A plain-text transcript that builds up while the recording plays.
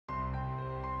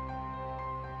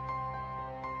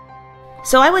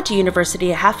So I went to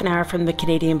university a half an hour from the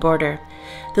Canadian border.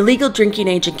 The legal drinking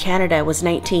age in Canada was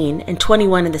 19 and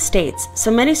 21 in the States,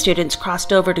 so many students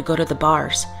crossed over to go to the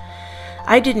bars.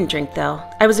 I didn't drink though.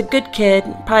 I was a good kid,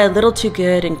 probably a little too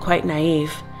good and quite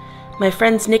naive. My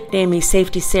friends nicknamed me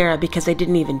Safety Sarah because I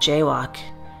didn't even jaywalk.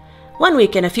 One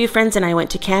weekend, a few friends and I went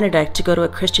to Canada to go to a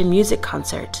Christian music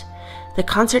concert. The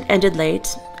concert ended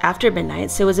late, after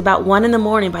midnight, so it was about 1 in the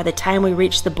morning by the time we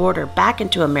reached the border back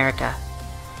into America.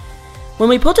 When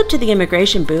we pulled up to the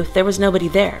immigration booth, there was nobody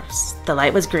there. The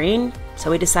light was green, so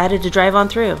we decided to drive on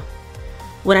through.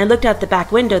 When I looked out the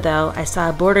back window, though, I saw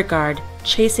a border guard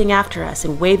chasing after us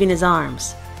and waving his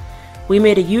arms. We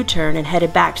made a U-turn and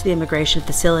headed back to the immigration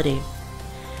facility.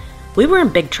 We were in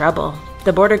big trouble.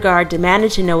 The border guard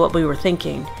demanded to know what we were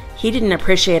thinking. He didn't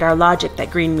appreciate our logic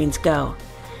that green means go.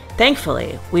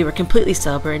 Thankfully, we were completely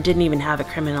sober and didn't even have a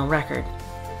criminal record.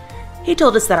 He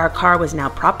told us that our car was now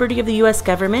property of the U.S.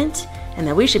 government and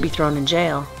that we should be thrown in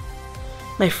jail.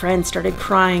 My friend started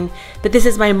crying, "But this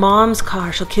is my mom's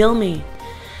car, she'll kill me."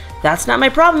 "That's not my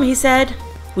problem," he said.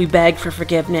 We begged for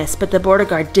forgiveness, but the border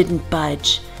guard didn't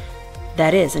budge.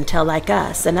 That is, until, like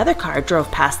us, another car drove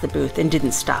past the booth and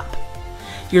didn't stop.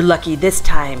 "You're lucky this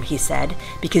time," he said,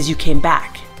 "because you came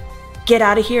back. Get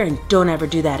out of here and don't ever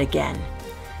do that again."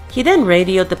 He then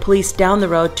radioed the police down the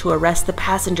road to arrest the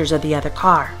passengers of the other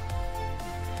car.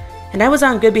 And I was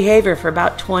on good behavior for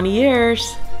about 20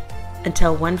 years,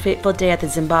 until one fateful day at the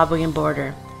Zimbabwean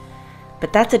border.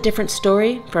 But that's a different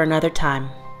story for another time.